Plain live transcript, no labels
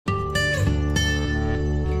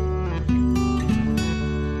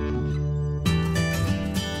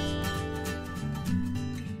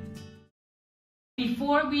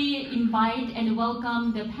before we invite and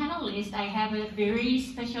welcome the panelists, I have a very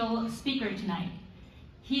special speaker tonight.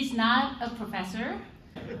 He's not a professor,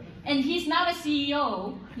 and he's not a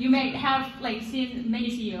CEO. You may have seen many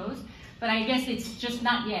CEOs, but I guess it's just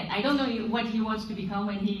not yet. I don't know what he wants to become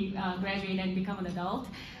when he graduates and become an adult.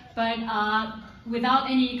 But without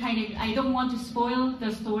any I don't want to spoil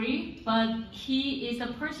the story, but he is a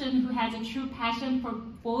person who has a true passion for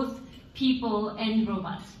both people and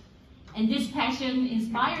robots. And this passion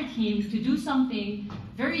inspired him to do something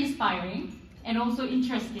very inspiring and also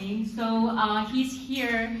interesting. So he's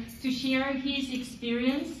here to share his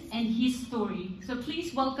experience and his story. So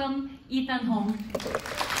please welcome Deനി스홍.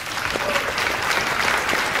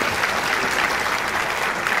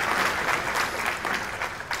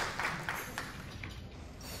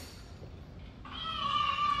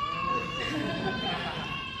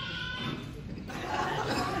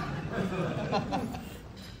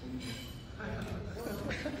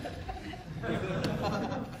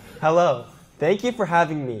 Hello, thank you for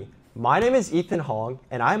having me. My name is Deനി스홍,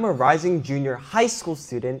 and I'm a rising junior high school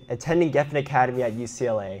student attending Geffen Academy at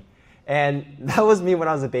UCLA. And that was me when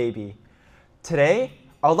I was a baby. Today,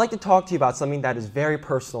 I would like to talk to you about something that is very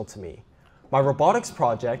personal to me, my robotics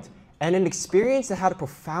project, and an experience that had a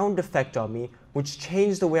profound effect on me, which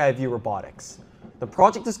changed the way I view robotics. The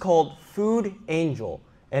project is called Food Angel,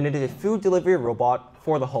 and it is a food delivery robot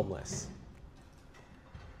for the homeless.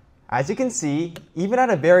 As you can see, even at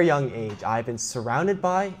a very young age, I've been surrounded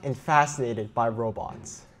by and fascinated by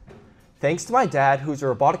robots. Thanks to my dad, who's a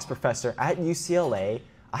robotics professor at UCLA,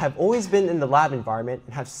 I have always been in the lab environment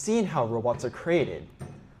and have seen how robots are created.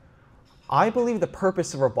 I believe the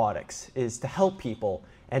purpose of robotics is to help people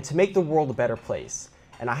and to make the world a better place,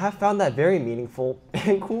 and I have found that very meaningful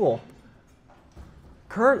and cool.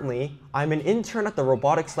 Currently, I'm an intern at the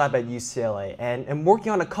robotics lab at UCLA and am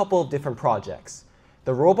working on a couple of different projects.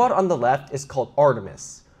 The robot on the left is called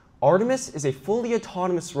Artemis. Artemis is a fully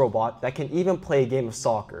autonomous robot that can even play a game of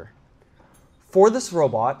soccer. For this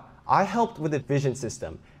robot, I helped with the vision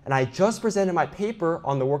system, and I just presented my paper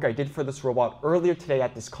on the work I did for this robot earlier today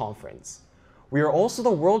at this conference. We are also the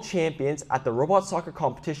world champions at the robot soccer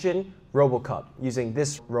competition, RoboCup, using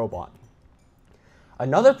this robot.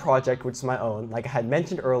 Another project, which is my own, like I had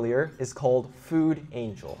mentioned earlier, is called Food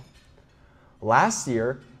Angel. Last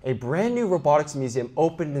year, a brand new robotics museum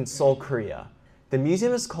opened in Seoul, Korea. The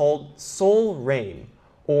museum is called Seoul RaMe,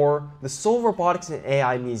 or the Seoul Robotics and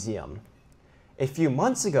AI Museum. A few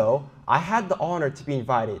months ago, I had the honor to be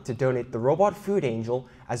invited to donate the robot Food Angel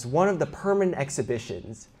as one of the permanent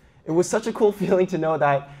exhibitions. It was such a cool feeling to know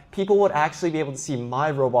that people would actually be able to see my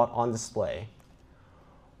robot on display.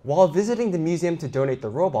 While visiting the museum to donate the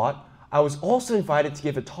robot, I was also invited to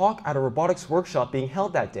give a talk at a robotics workshop being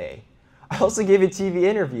held that day. I also gave a TV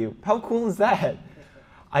interview. How cool is that?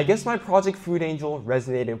 I guess my project Food Angel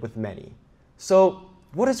resonated with many. So,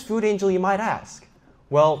 what is Food Angel, you might ask?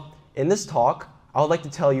 Well, in this talk, I would like to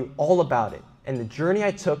tell you all about it and the journey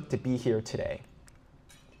I took to be here today.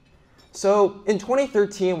 So, in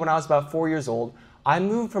 2013, when I was about 4 years old, I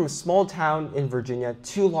moved from a small town in Virginia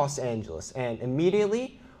to Los Angeles, and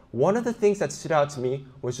immediately, one of the things that stood out to me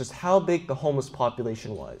was just how big the homeless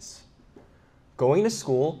population was. Going to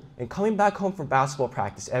school and coming back home from basketball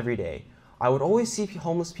practice every day, I would always see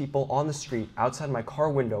homeless people on the street outside my car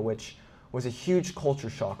window, which was a huge culture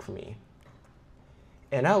shock for me.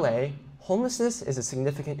 In LA, homelessness is a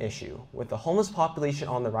significant issue, with the homeless population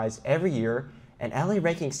on the rise every year, and LA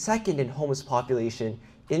ranking second in homeless population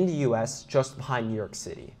in the US, just behind New York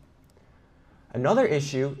City. Another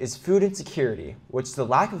issue is food insecurity, which is the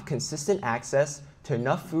lack of consistent access to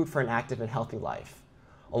enough food for an active and healthy life.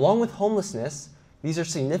 Along with homelessness, these are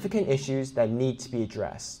significant issues that need to be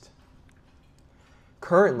addressed.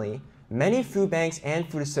 Currently, many food banks and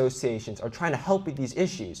food associations are trying to help with these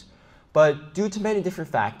issues, but due to many different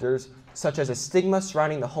factors, such as a stigma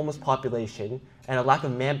surrounding the homeless population and a lack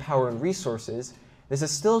of manpower and resources, this is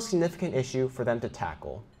still a significant issue for them to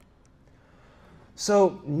tackle.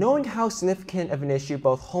 So, knowing how significant of an issue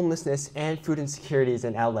both homelessness and food insecurity is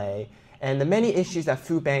in LA, and the many issues that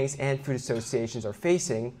food banks and food associations are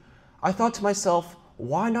facing, I thought to myself,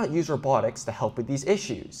 why not use robotics to help with these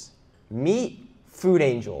issues? Meet Food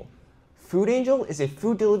Angel. Food Angel is a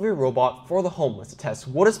food delivery robot for the homeless to test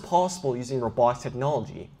what is possible using robotics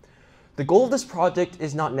technology. The goal of this project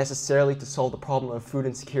is not necessarily to solve the problem of food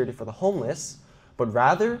insecurity for the homeless, but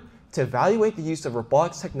rather to evaluate the use of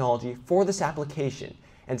robotics technology for this application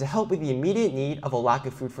and to help with the immediate need of a lack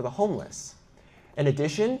of food for the homeless. In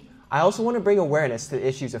addition, I also want to bring awareness to the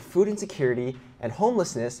issues of food insecurity and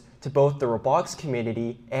homelessness to both the robotics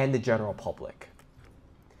community and the general public.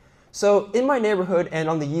 So in my neighborhood and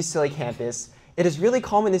on the UCLA campus, it is really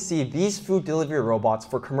common to see these food delivery robots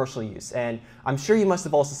for commercial use, and I'm sure you must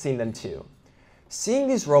have also seen them too. Seeing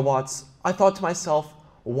these robots, I thought to myself,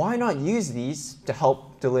 why not use these to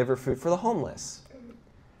help deliver food for the homeless?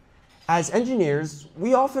 As engineers,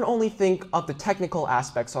 we often only think of the technical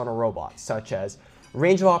aspects on a robot, such as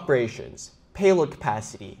range of operations, payload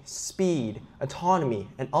capacity, speed, autonomy,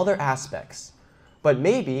 and other aspects. But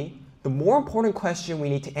maybe the more important question we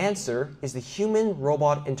need to answer is the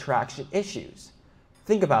human-robot interaction issues.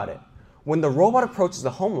 Think about it. When the robot approaches the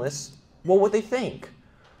homeless, what would they think?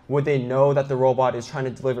 Would they know that the robot is trying to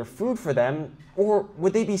deliver food for them, or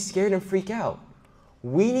would they be scared and freak out?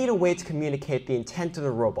 We need a way to communicate the intent of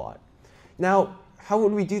the robot. Now, how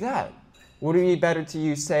would we do that? Would it be better to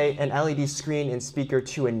use, say, an LED screen and speaker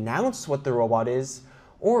to announce what the robot is,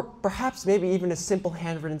 or perhaps maybe even a simple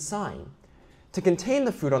handwritten sign? To contain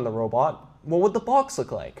the food on the robot, what would the box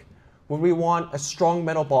look like? Would we want a strong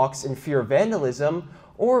metal box in fear of vandalism,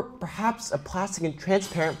 or perhaps a plastic and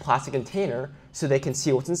transparent plastic container so they can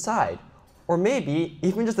see what's inside? Or maybe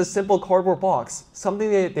even just a simple cardboard box, something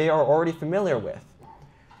that they are already familiar with.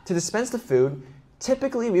 To dispense the food,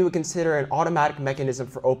 typically we would consider an automatic mechanism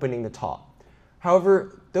for opening the top.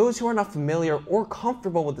 However, those who are not familiar or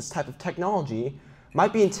comfortable with this type of technology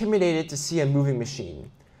might be intimidated to see a moving machine.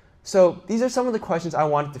 So these are some of the questions I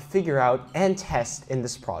wanted to figure out and test in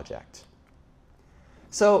this project.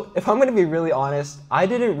 So if I'm going to be really honest, I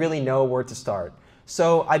didn't really know where to start.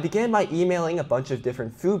 So I began by emailing a bunch of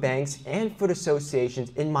different food banks and food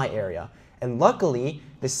associations in my area. And luckily,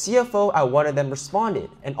 the CFO at one of them responded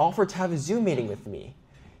and offered to have a Zoom meeting with me.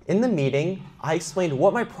 In the meeting, I explained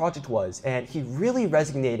what my project was, and he really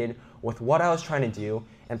resonated with what I was trying to do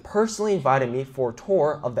and personally invited me for a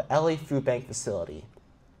tour of the LAFoodBank facility.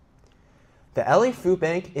 The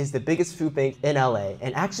LAFoodBank is the biggest food bank in LA,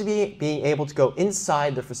 and actually being able to go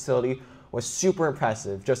inside their facility was super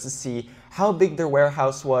impressive, just to see how big their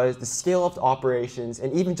warehouse was, the scale of the operations,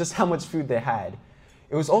 and even just how much food they had.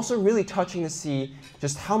 It was also really touching to see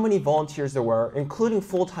just how many volunteers there were, including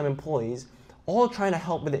full-time employees, all trying to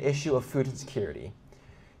help with the issue of food insecurity.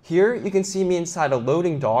 Here, you can see me inside a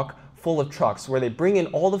loading dock full of trucks where they bring in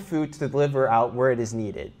all the food to deliver out where it is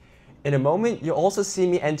needed. In a moment, you'll also see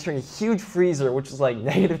me entering a huge freezer, which is like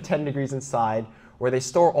 -10 degrees inside, where they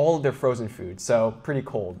store all of their frozen food, so pretty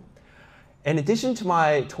cold. In addition to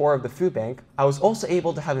my tour of the food bank, I was also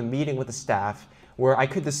able to have a meeting with the staff where I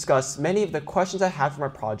could discuss many of the questions I had for my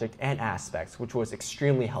project and aspects, which was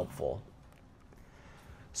extremely helpful.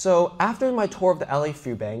 So after my tour of the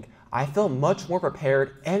LAFoodBank, I felt much more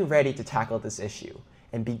prepared and ready to tackle this issue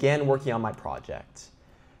and began working on my project.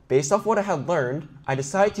 Based off what I had learned, I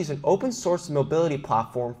decided to use an open source mobility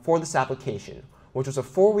platform for this application, which was a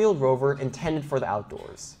 4-wheeled rover intended for the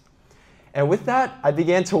outdoors. And with that, I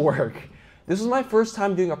began to work. This was my first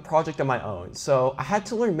time doing a project on my own, so I had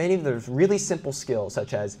to learn many of those really simple skills,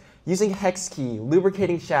 such as using a hex key,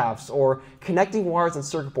 lubricating shafts, or connecting wires and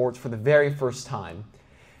circuit boards for the very first time.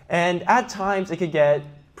 And at times, it could get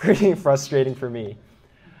pretty frustrating for me.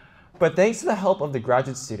 But thanks to the help of the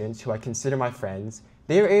graduate students, who I consider my friends,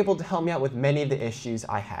 they were able to help me out with many of the issues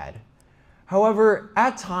I had. However,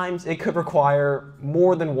 at times, it could require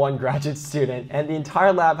more than one graduate student, and the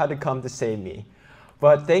entire lab had to come to save me.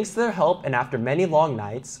 But thanks to their help, and after many long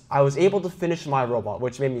nights, I was able to finish my robot,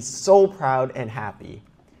 which made me so proud and happy.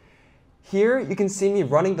 Here, you can see me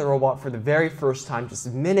running the robot for the very first time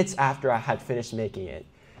just minutes after I had finished making it.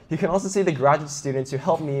 You can also see the graduate students who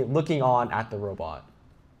helped me looking on at the robot.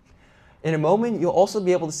 In a moment, you'll also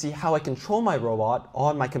be able to see how I control my robot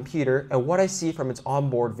on my computer and what I see from its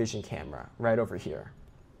onboard vision camera, right over here.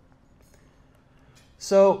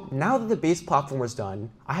 So now that the base platform was done,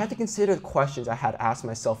 I had to consider the questions I had asked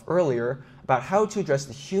myself earlier about how to address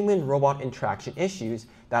the human-robot interaction issues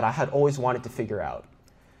that I had always wanted to figure out.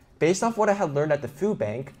 Based off what I had learned at the food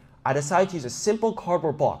bank, I decided to use a simple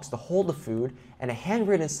cardboard box to hold the food and a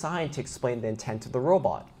handwritten sign to explain the intent of the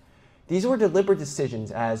robot. These were deliberate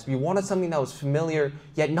decisions, as we wanted something that was familiar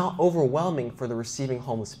yet not overwhelming for the receiving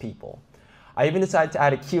homeless people. I even decided to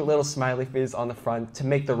add a cute little smiley face on the front to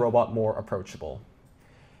make the robot more approachable.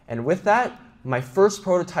 And with that, my first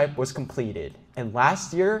prototype was completed, and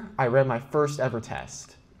last year I ran my first ever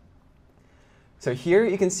test. So here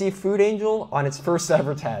you can see Food Angel on its first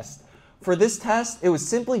ever test. For this test, it was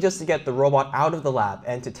simply just to get the robot out of the lab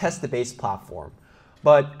and to test the base platform.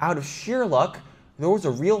 But out of sheer luck, there was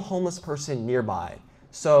a real homeless person nearby.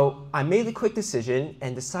 So I made the quick decision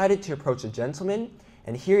and decided to approach a gentleman,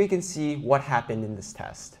 and here you can see what happened in this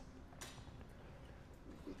test.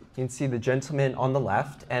 You can see the gentleman on the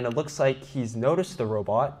left, and it looks like he's noticed the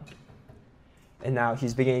robot, And now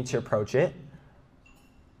he's beginning to approach it.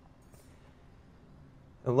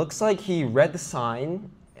 It looks like he read the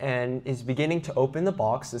sign and is beginning to open the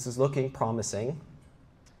box. This is looking promising.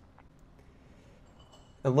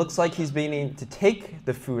 It looks like he's beginning to take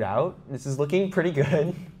the food out. This is looking pretty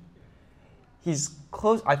good. He's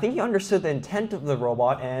close. I think he understood the intent of the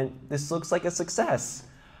robot, and this looks like a success.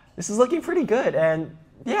 This is looking pretty good, and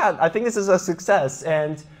yeah, I think this is a success.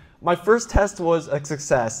 And my first test was a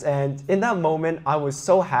success, and in that moment, I was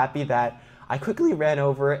so happy that I quickly ran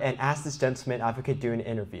over and asked this gentleman if I could do an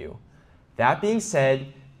interview. That being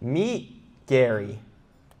said, meet Gary.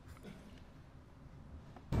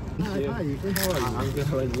 Hi, Ethan. How are you? I'm good.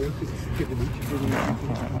 How are you? It's good to meet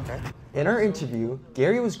you. In our interview,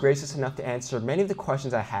 Gary was gracious enough to answer many of the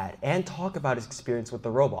questions I had and talk about his experience with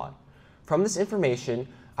the robot. From this information,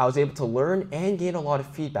 I was able to learn and gain a lot of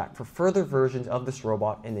feedback for further versions of this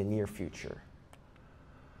robot in the near future.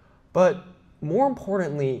 But more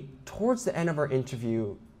importantly, towards the end of our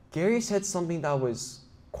interview, Gary said something that was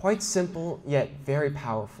quite simple yet very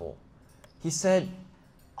powerful. He said,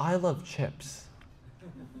 "I love chips."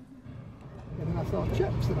 And then I saw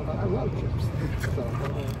chips, and I thought, I love chips.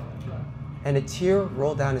 And a tear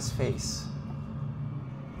rolled down his face.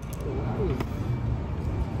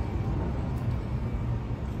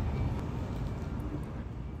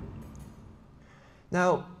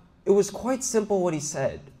 Now, it was quite simple what he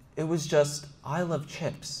said. It was just, "I love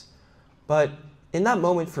chips." But in that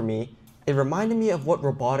moment for me, it reminded me of what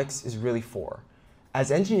robotics is really for.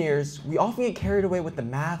 As engineers, we often get carried away with the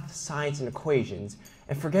math, science, and equations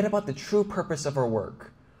and forget about the true purpose of our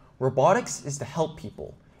work. Robotics is to help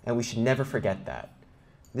people, and we should never forget that.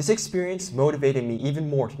 This experience motivated me even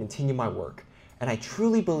more to continue my work, and I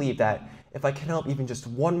truly believe that if I can help even just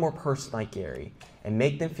one more person like Gary and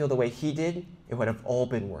make them feel the way he did, it would have all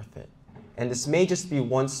been worth it. And this may just be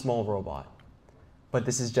one small robot, but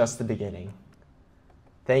this is just the beginning.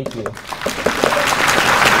 Thank you.